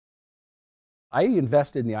I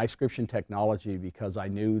invested in the i.Scription technology because I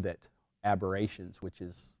knew that aberrations, which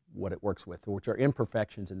is what it works with, which are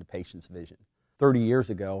imperfections in the patient's vision. 30 years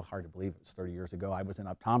ago, hard to believe it was 30 years ago, I was in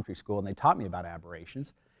optometry school and they taught me about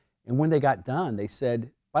aberrations. And when they got done, they said,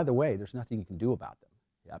 by the way, there's nothing you can do about them.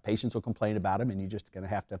 Yeah, patients will complain about them and you're just going to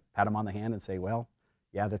have to pat them on the hand and say, well,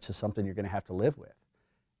 yeah, that's just something you're going to have to live with.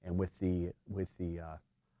 And with the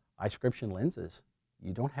i.Scription lenses,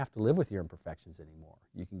 you don't have to live with your imperfections anymore.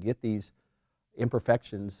 You can get these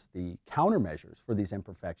imperfections, the countermeasures for these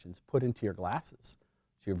imperfections, put into your glasses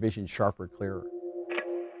so your vision's sharper, clearer.